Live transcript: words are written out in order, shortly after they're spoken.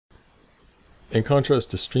In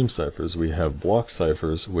contrast to stream ciphers, we have block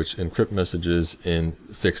ciphers which encrypt messages in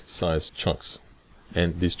fixed size chunks,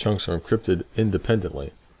 and these chunks are encrypted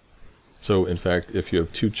independently. So in fact, if you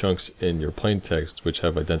have two chunks in your plaintext which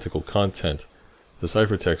have identical content, the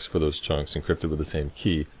ciphertext for those chunks encrypted with the same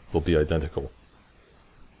key will be identical.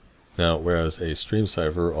 Now, whereas a stream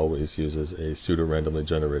cipher always uses a pseudo-randomly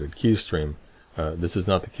generated key stream, this is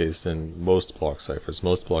not the case in most block ciphers.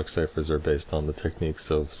 Most block ciphers are based on the techniques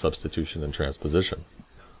of substitution and transposition,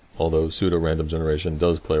 although pseudo-random generation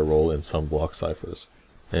does play a role in some block ciphers.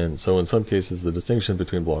 And so in some cases the distinction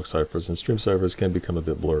between block ciphers and stream ciphers can become a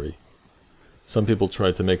bit blurry. Some people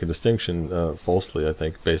try to make a distinction, falsely I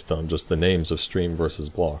think, based on just the names of stream versus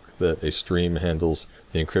block, that a stream handles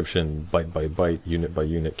the encryption byte by byte, unit by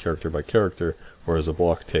unit, character by character, whereas a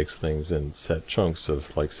block takes things in set chunks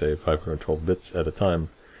of, like, say, 512 bits at a time.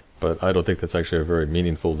 But I don't think that's actually a very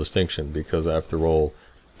meaningful distinction, because after all,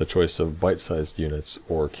 the choice of byte-sized units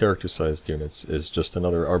or character-sized units is just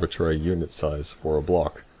another arbitrary unit size for a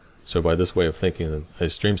block. So by this way of thinking, a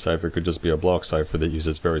stream cipher could just be a block cipher that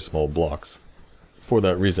uses very small blocks. For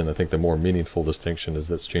that reason, I think the more meaningful distinction is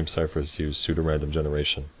that stream ciphers use pseudo-random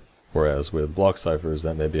generation, whereas with block ciphers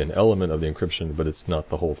that may be an element of the encryption, but it's not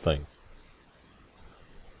the whole thing.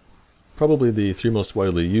 Probably the three most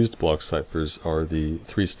widely used block ciphers are the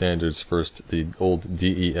three standards. First, the old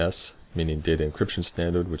DES, meaning Data Encryption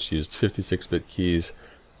Standard, which used 56-bit keys,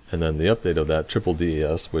 and then the update of that, triple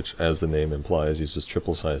DES, which, as the name implies, uses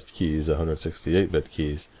triple-sized keys, 168-bit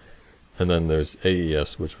keys. And then there's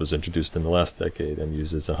AES, which was introduced in the last decade and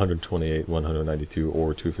uses 128, 192,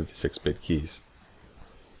 or 256-bit keys.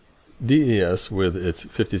 DES, with its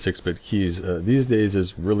 56-bit keys, these days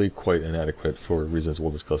is really quite inadequate for reasons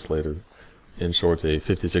we'll discuss later. In short, a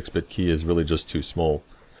 56-bit key is really just too small.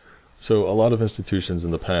 So a lot of institutions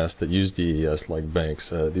in the past that used DES, like banks,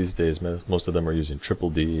 these days most of them are using triple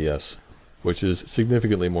DES, which is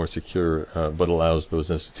significantly more secure, but allows those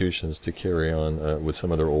institutions to carry on with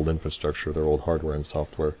some of their old infrastructure, their old hardware and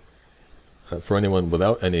software. For anyone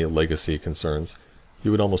without any legacy concerns, you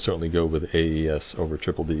would almost certainly go with AES over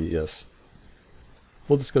triple DES.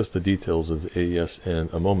 We'll discuss the details of AES in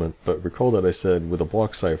a moment, but recall that I said with a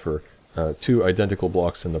block cipher, two identical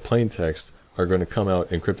blocks in the plaintext are going to come out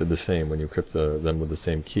encrypted the same when you encrypt them with the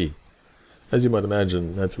same key. As you might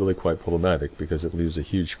imagine, that's really quite problematic because it leaves a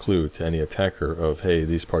huge clue to any attacker of, hey,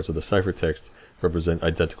 these parts of the ciphertext represent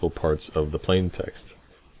identical parts of the plaintext.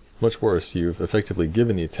 Much worse, you've effectively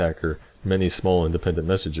given the attacker many small independent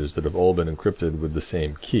messages that have all been encrypted with the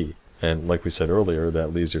same key, and like we said earlier,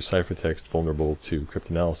 that leaves your ciphertext vulnerable to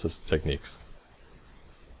cryptanalysis techniques.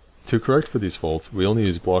 To correct for these faults, we only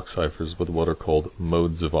use block ciphers with what are called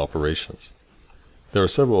modes of operations. There are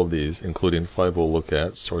several of these, including 5 we'll look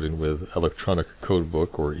at, starting with Electronic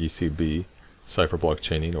Codebook, or ECB, Cipher Block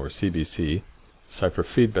Chaining, or CBC, Cipher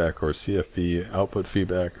Feedback, or CFB, Output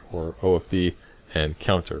Feedback, or OFB, and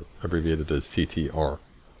Counter, abbreviated as CTR.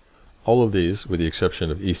 All of these, with the exception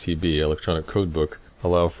of ECB, Electronic Codebook,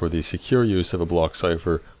 allow for the secure use of a block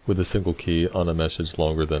cipher with a single key on a message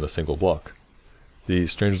longer than a single block. The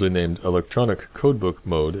strangely named Electronic Codebook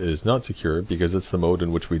mode is not secure because it's the mode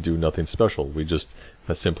in which we do nothing special. We just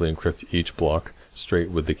simply encrypt each block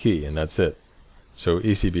straight with the key, and that's it. So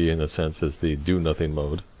ECB, in a sense, is the do-nothing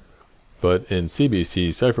mode. But in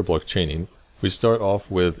CBC, Cipher Block Chaining, we start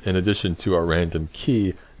off with, in addition to our random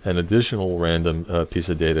key, an additional random piece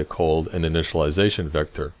of data called an initialization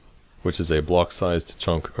vector, which is a block-sized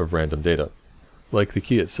chunk of random data. Like the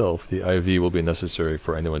key itself, the IV will be necessary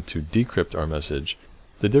for anyone to decrypt our message.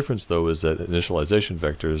 The difference, though, is that initialization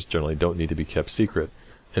vectors generally don't need to be kept secret.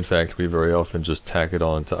 In fact, we very often just tack it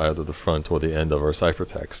on to either the front or the end of our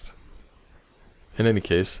ciphertext. In any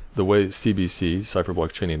case, the way CBC, Cipher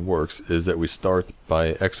Block Chaining, works is that we start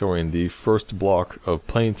by XORing the first block of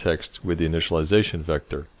plaintext with the initialization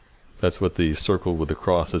vector. That's what the circle with the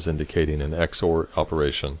cross is indicating, an XOR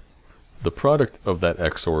operation. The product of that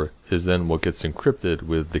XOR is then what gets encrypted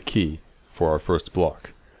with the key for our first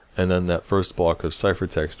block. And then that first block of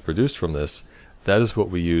ciphertext produced from this, that is what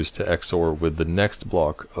we use to XOR with the next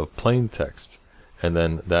block of plaintext. And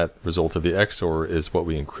then that result of the XOR is what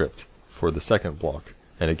we encrypt for the second block.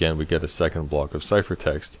 And again, we get a second block of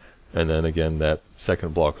ciphertext. And then again, that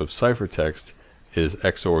second block of ciphertext is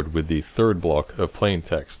XORed with the third block of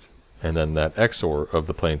plaintext. And then that XOR of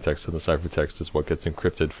the plaintext and the ciphertext is what gets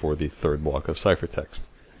encrypted for the third block of ciphertext.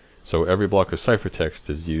 So every block of ciphertext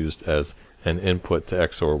is used as an input to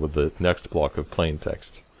XOR with the next block of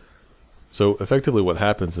plaintext. So effectively what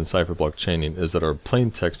happens in cipher block chaining is that our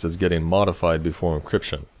plaintext is getting modified before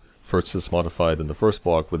encryption. First it's modified in the first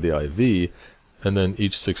block with the IV, and then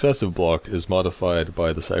each successive block is modified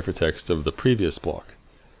by the ciphertext of the previous block.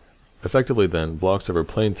 Effectively then, blocks of our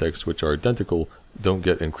plaintext which are identical don't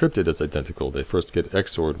get encrypted as identical, they first get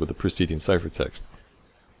XORed with the preceding ciphertext.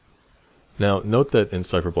 Now note that in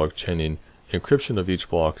cipher block chaining, encryption of each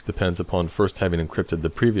block depends upon first having encrypted the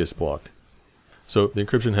previous block. So the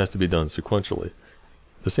encryption has to be done sequentially.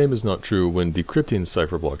 The same is not true when decrypting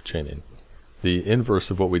cipher block chaining. The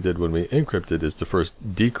inverse of what we did when we encrypted is to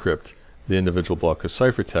first decrypt the individual block of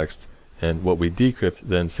ciphertext, and what we decrypt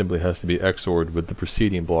then simply has to be XORed with the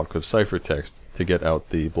preceding block of ciphertext to get out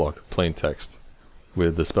the block of plaintext,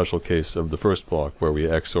 with the special case of the first block where we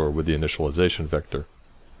XOR with the initialization vector.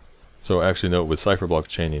 So actually note with cipher block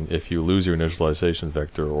chaining, if you lose your initialization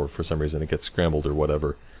vector or for some reason it gets scrambled or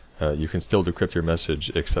whatever, you can still decrypt your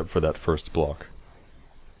message except for that first block.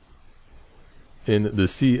 In the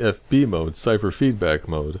CFB mode, cipher feedback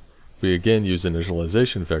mode, we again use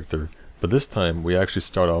initialization vector, but this time we actually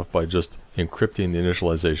start off by just encrypting the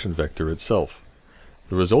initialization vector itself.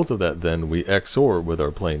 The result of that then we XOR with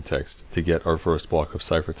our plaintext to get our first block of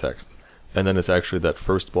ciphertext, and then it's actually that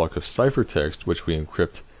first block of ciphertext which we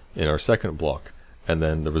encrypt in our second block, and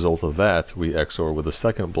then the result of that we XOR with a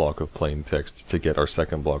second block of plaintext to get our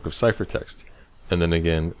second block of ciphertext. And then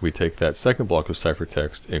again we take that second block of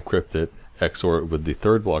ciphertext, encrypt it, XOR it with the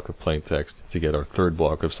third block of plaintext to get our third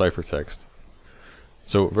block of ciphertext.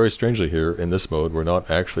 So very strangely here, in this mode, we're not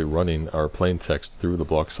actually running our plaintext through the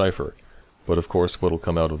block cipher. But of course, what will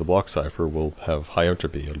come out of the block cipher will have high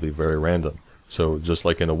entropy, it'll be very random. So just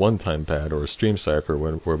like in a one-time pad or a stream cipher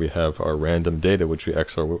where we have our random data which we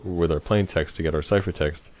XOR with our plaintext to get our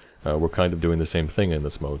ciphertext, we're kind of doing the same thing in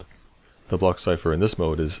this mode. The block cipher in this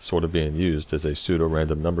mode is sort of being used as a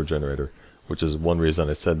pseudo-random number generator, which is one reason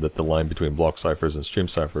I said that the line between block ciphers and stream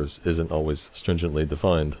ciphers isn't always stringently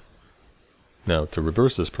defined. Now, to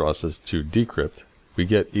reverse this process to decrypt, we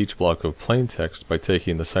get each block of plaintext by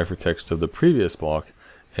taking the ciphertext of the previous block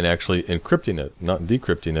and actually encrypting it, not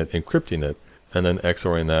decrypting it, encrypting it, and then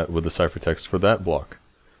XORing that with the ciphertext for that block.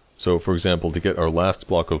 So, for example, to get our last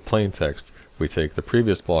block of plaintext, we take the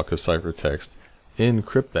previous block of ciphertext,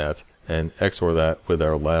 encrypt that, and XOR that with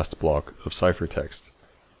our last block of ciphertext.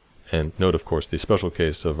 And note, of course, the special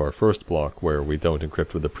case of our first block where we don't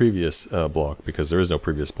encrypt with the previous block because there is no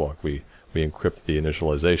previous block. We encrypt the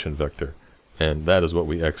initialization vector, and that is what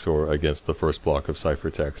we XOR against the first block of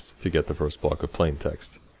ciphertext to get the first block of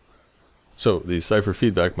plaintext. So the cipher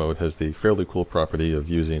feedback mode has the fairly cool property of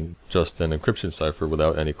using just an encryption cipher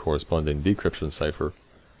without any corresponding decryption cipher.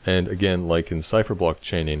 And again, like in cipher block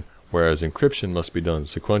chaining, whereas encryption must be done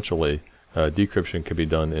sequentially, decryption can be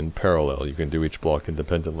done in parallel. You can do each block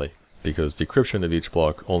independently, because decryption of each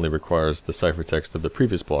block only requires the ciphertext of the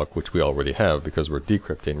previous block, which we already have because we're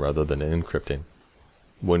decrypting rather than encrypting.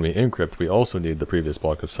 When we encrypt, we also need the previous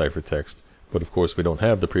block of ciphertext, but of course we don't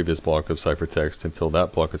have the previous block of ciphertext until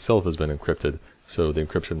that block itself has been encrypted, so the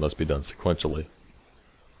encryption must be done sequentially.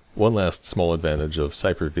 One last small advantage of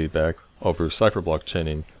cipher feedback over cipher block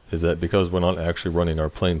chaining is that because we're not actually running our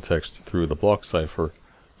plaintext through the block cipher,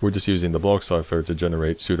 we're just using the block cipher to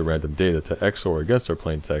generate pseudorandom data to XOR against our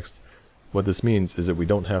plaintext. What this means is that we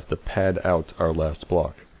don't have to pad out our last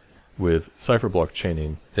block. With cipher block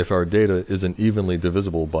chaining, if our data isn't evenly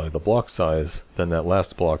divisible by the block size, then that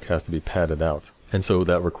last block has to be padded out. And so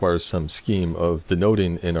that requires some scheme of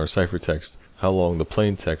denoting in our ciphertext how long the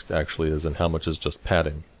plaintext actually is and how much is just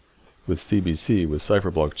padding. With CBC, with cipher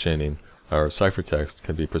block chaining, our ciphertext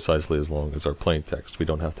can be precisely as long as our plaintext. We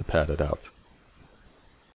don't have to pad it out.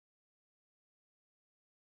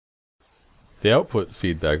 The output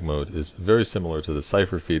feedback mode is very similar to the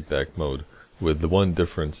cipher feedback mode, with the one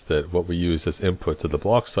difference that what we use as input to the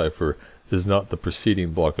block cipher is not the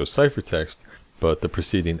preceding block of ciphertext, but the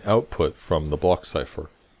preceding output from the block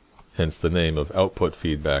cipher. Hence the name of output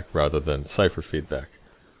feedback rather than cipher feedback.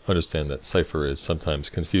 Understand that cipher is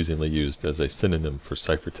sometimes confusingly used as a synonym for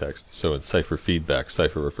ciphertext, so in cipher feedback,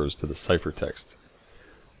 cipher refers to the ciphertext.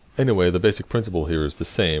 Anyway, the basic principle here is the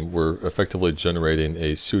same. We're effectively generating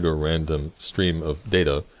a pseudo-random stream of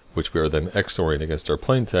data, which we are then XORing against our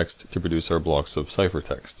plaintext to produce our blocks of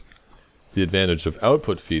ciphertext. The advantage of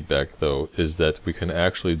output feedback, though, is that we can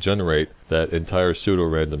actually generate that entire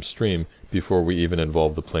pseudo-random stream before we even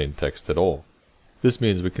involve the plaintext at all. This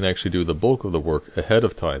means we can actually do the bulk of the work ahead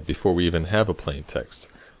of time before we even have a plaintext.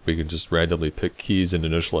 We can just randomly pick keys and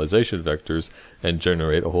initialization vectors and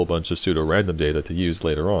generate a whole bunch of pseudo-random data to use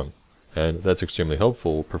later on. And that's extremely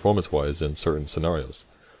helpful performance-wise in certain scenarios.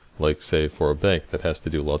 Like, say, for a bank that has to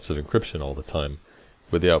do lots of encryption all the time.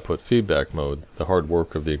 With the output feedback mode, the hard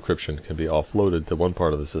work of the encryption can be offloaded to one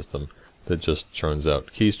part of the system that just churns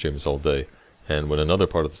out key streams all day, and when another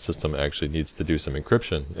part of the system actually needs to do some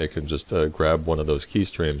encryption, it can just grab one of those key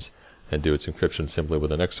streams and do its encryption simply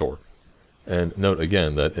with an XOR. And note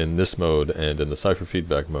again that in this mode and in the cipher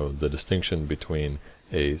feedback mode, the distinction between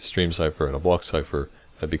a stream cipher and a block cipher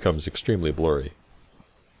becomes extremely blurry.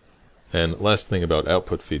 And last thing about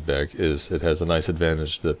output feedback is it has a nice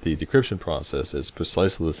advantage that the decryption process is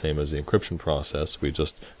precisely the same as the encryption process. We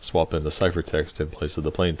just swap in the ciphertext in place of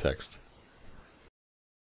the plain text.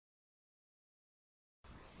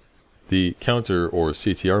 The counter or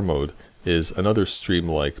CTR mode is another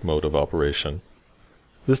stream-like mode of operation.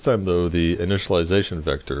 This time though, the initialization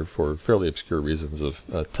vector, for fairly obscure reasons of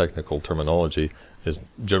technical terminology,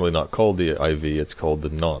 is generally not called the IV, it's called the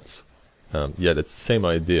nonce. Yet it's the same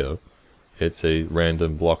idea. It's a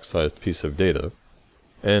random block-sized piece of data.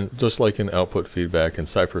 And just like in output feedback and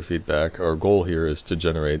cipher feedback, our goal here is to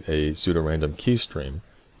generate a pseudo-random key stream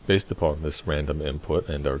based upon this random input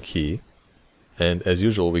and our key. And as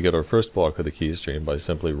usual, we get our first block of the key stream by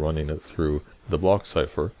simply running it through the block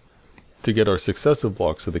cipher. To get our successive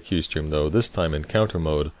blocks of the key stream though, this time in counter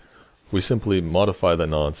mode, we simply modify the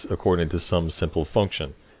nonce according to some simple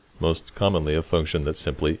function, most commonly a function that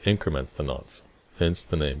simply increments the nonce, hence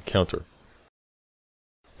the name counter.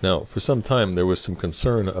 Now, for some time there was some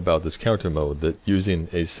concern about this counter mode that using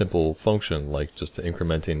a simple function like just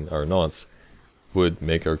incrementing our nonce would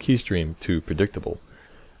make our key stream too predictable.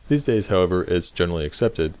 These days, however, it's generally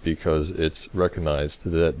accepted because it's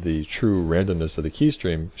recognized that the true randomness of the key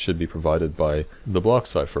stream should be provided by the block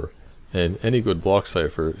cipher, and any good block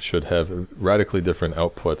cipher should have radically different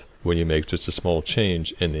output when you make just a small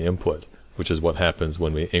change in the input, which is what happens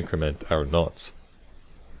when we increment our nonce.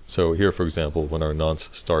 So here, for example, when our nonce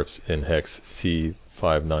starts in hex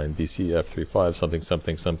C59BCF35 something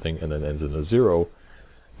something something and then ends in a 0,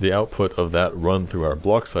 the output of that run through our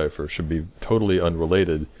block cipher should be totally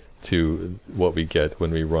unrelated to what we get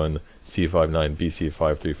when we run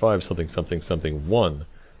C59BC535 something something something 1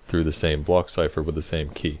 through the same block cipher with the same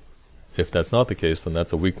key. If that's not the case, then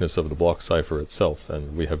that's a weakness of the block cipher itself,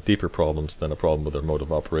 and we have deeper problems than a problem with our mode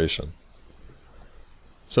of operation.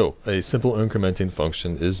 So, a simple incrementing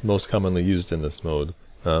function is most commonly used in this mode,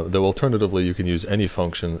 though alternatively you can use any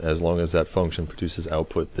function as long as that function produces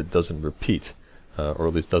output that doesn't repeat, or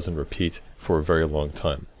at least doesn't repeat for a very long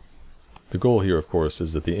time. The goal here, of course,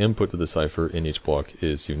 is that the input to the cipher in each block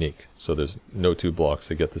is unique, so there's no two blocks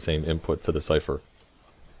that get the same input to the cipher.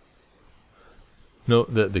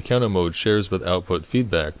 Note that the counter mode shares with output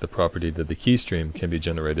feedback the property that the key stream can be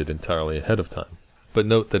generated entirely ahead of time. But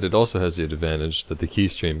note that it also has the advantage that the key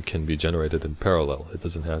stream can be generated in parallel. It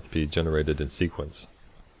doesn't have to be generated in sequence.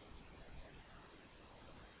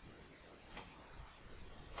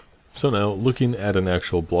 So now, looking at an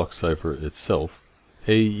actual block cipher itself,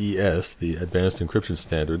 AES, the Advanced Encryption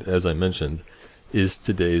Standard, as I mentioned, is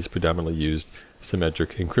today's predominantly used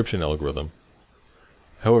symmetric encryption algorithm.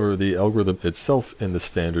 However, the algorithm itself in the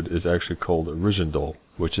standard is actually called Rijndael,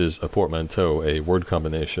 which is a portmanteau, a word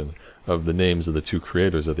combination, of the names of the two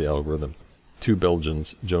creators of the algorithm, two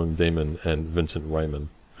Belgians, Joan Damon and Vincent Ryman.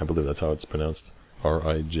 I believe that's how it's pronounced,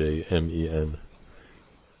 R-I-J-M-E-N.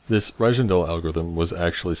 This Rijndael algorithm was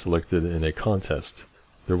actually selected in a contest.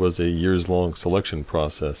 There was a years-long selection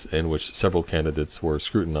process in which several candidates were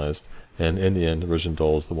scrutinized, and in the end,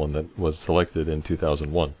 Rijndael is the one that was selected in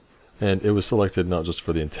 2001. And it was selected not just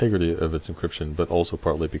for the integrity of its encryption, but also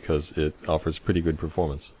partly because it offers pretty good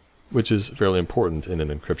performance, which is fairly important in an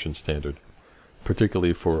encryption standard,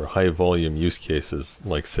 particularly for high-volume use cases,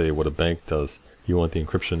 like say what a bank does. You want the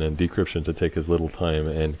encryption and decryption to take as little time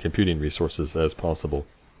and computing resources as possible.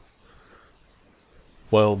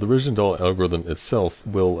 While the Rijndael algorithm itself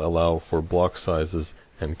will allow for block sizes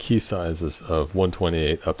and key sizes of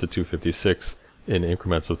 128 up to 256 in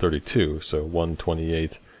increments of 32, so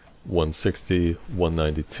 128, 160,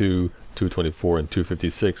 192, 224, and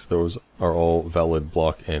 256, those are all valid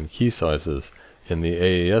block and key sizes. In the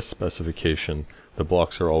AES specification, the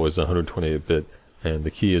blocks are always 128-bit, and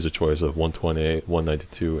the key is a choice of 128,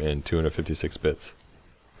 192, and 256 bits.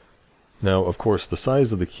 Now, of course, the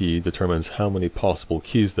size of the key determines how many possible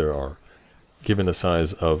keys there are. Given a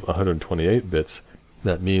size of 128 bits,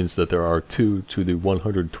 that means that there are 2 to the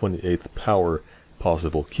 128th power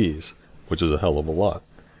possible keys, which is a hell of a lot.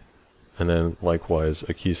 And then, likewise,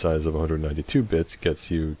 a key size of 192 bits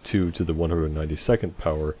gets you 2 to the 192nd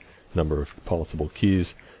power number of possible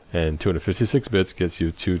keys, and 256 bits gets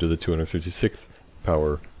you 2 to the 256th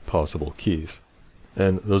power possible keys.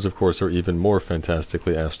 And those, of course, are even more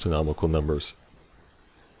fantastically astronomical numbers.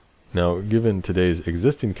 Now, given today's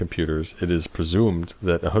existing computers, it is presumed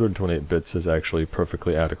that 128 bits is actually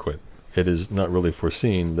perfectly adequate. it is not really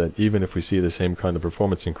foreseen that even if we see the same kind of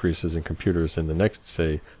performance increases in computers in the next,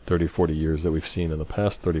 say, 30-40 years that we've seen in the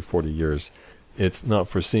past 30-40 years, it's not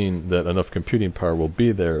foreseen that enough computing power will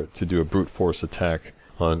be there to do a brute force attack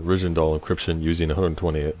on Rijndael encryption using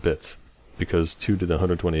 128 bits, because 2 to the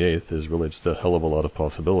 128th is really just a hell of a lot of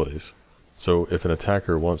possibilities. So if an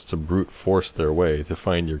attacker wants to brute force their way to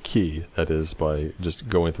find your key, that is, by just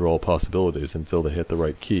going through all possibilities until they hit the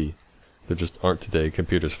right key, there just aren't today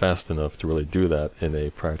computers fast enough to really do that in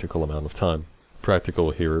a practical amount of time.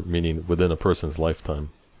 Practical here meaning within a person's lifetime.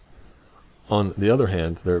 On the other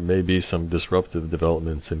hand, there may be some disruptive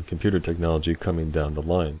developments in computer technology coming down the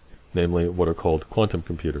line, namely what are called quantum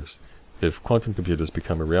computers. If quantum computers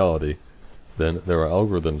become a reality, then there are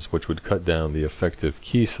algorithms which would cut down the effective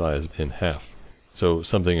key size in half. So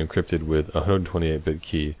something encrypted with a 128-bit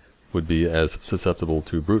key would be as susceptible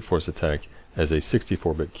to brute force attack as a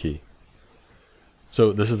 64-bit key.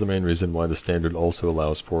 So this is the main reason why the standard also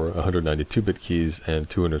allows for 192-bit keys and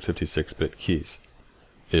 256-bit keys.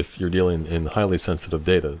 If you're dealing in highly sensitive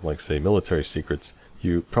data, like say military secrets,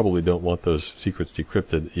 you probably don't want those secrets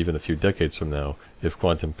decrypted even a few decades from now if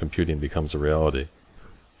quantum computing becomes a reality.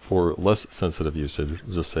 For less sensitive usage,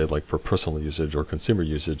 just say like for personal usage or consumer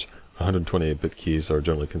usage, 128-bit keys are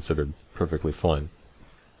generally considered perfectly fine.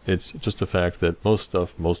 It's just a fact that most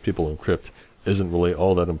stuff most people encrypt isn't really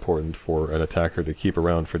all that important for an attacker to keep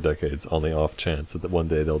around for decades on the off chance that one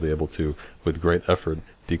day they'll be able to, with great effort,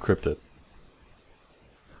 decrypt it.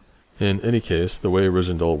 In any case, the way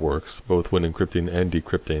Rijndael works, both when encrypting and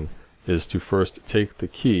decrypting, is to first take the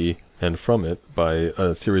key and from it, by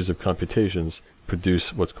a series of computations,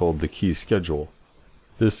 produce what's called the key schedule.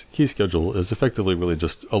 This key schedule is effectively really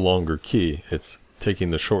just a longer key. It's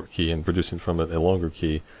taking the short key and producing from it a longer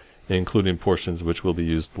key, including portions which will be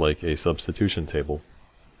used like a substitution table.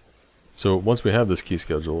 So once we have this key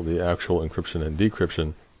schedule, the actual encryption and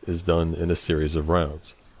decryption is done in a series of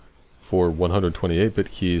rounds. For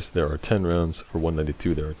 128-bit keys there are 10 rounds, for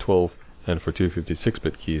 192 there are 12, and for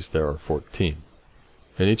 256-bit keys there are 14.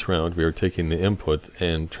 In each round we are taking the input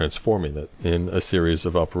and transforming it in a series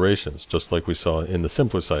of operations, just like we saw in the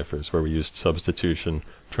simpler ciphers where we used substitution,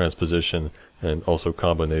 transposition, and also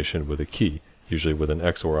combination with a key, usually with an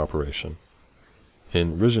XOR operation.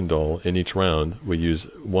 In Rijndael, in each round, we use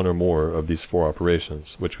one or more of these 4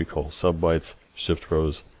 operations, which we call subbytes, shift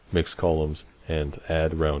rows, mixed columns, and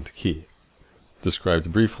add round key.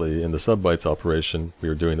 Described briefly, in the subbytes operation, we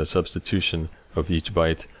are doing a substitution of each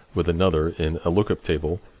byte with another in a lookup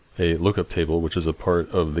table which is a part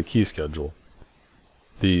of the key schedule.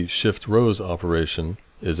 The shift rows operation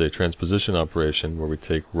is a transposition operation where we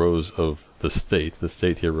take rows of the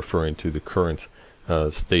state here referring to the current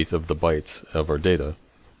state of the bytes of our data.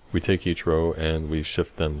 We take each row and we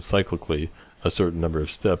shift them cyclically a certain number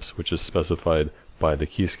of steps, which is specified by the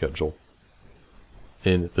key schedule.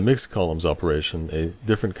 In the mixed columns operation, a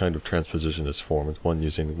different kind of transposition is formed, one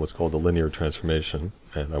using what's called a linear transformation,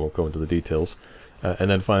 and I won't go into the details. And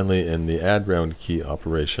then finally, in the add round key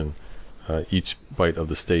operation, each byte of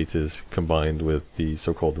the state is combined with the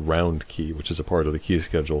so-called round key, which is a part of the key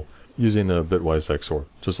schedule, using a bitwise XOR,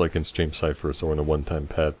 just like in stream ciphers or in a one-time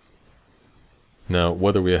pad. Now,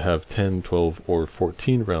 whether we have 10, 12, or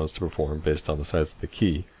 14 rounds to perform based on the size of the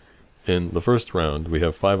key, in the first round we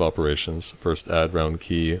have 5 operations, first add round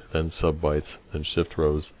key, then subbytes, then shift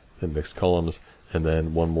rows, then mixed columns, and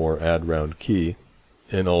then one more add round key.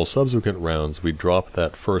 In all subsequent rounds we drop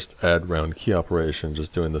that first add round key operation,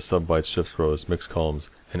 just doing the subbytes, shift rows, mixed columns,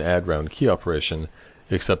 and add round key operation,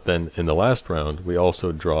 except then in the last round we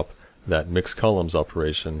also drop that mixed columns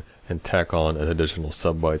operation and tack on an additional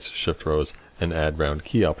subbytes, shift rows, and add round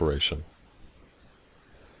key operation.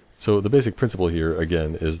 So the basic principle here,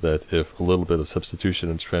 again, is that if a little bit of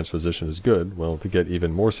substitution and transposition is good, well, to get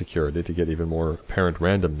even more security, to get even more apparent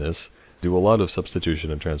randomness, do a lot of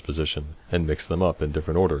substitution and transposition, and mix them up in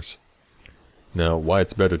different orders. Now, why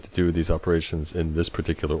it's better to do these operations in this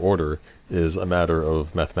particular order is a matter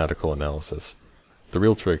of mathematical analysis. The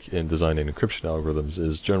real trick in designing encryption algorithms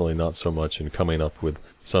is generally not so much in coming up with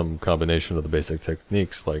some combination of the basic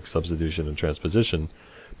techniques like substitution and transposition,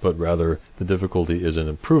 but rather the difficulty is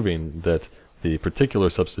in proving that the particular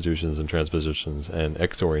substitutions and transpositions and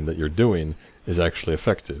XORing that you're doing is actually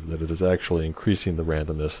effective, that it is actually increasing the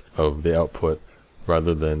randomness of the output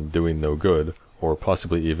rather than doing no good or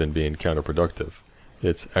possibly even being counterproductive.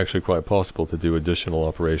 It's actually quite possible to do additional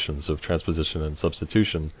operations of transposition and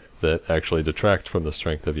substitution that actually detract from the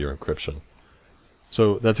strength of your encryption.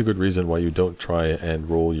 So that's a good reason why you don't try and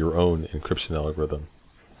roll your own encryption algorithm.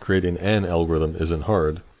 Creating an algorithm isn't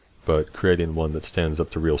hard, but creating one that stands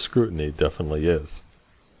up to real scrutiny definitely is.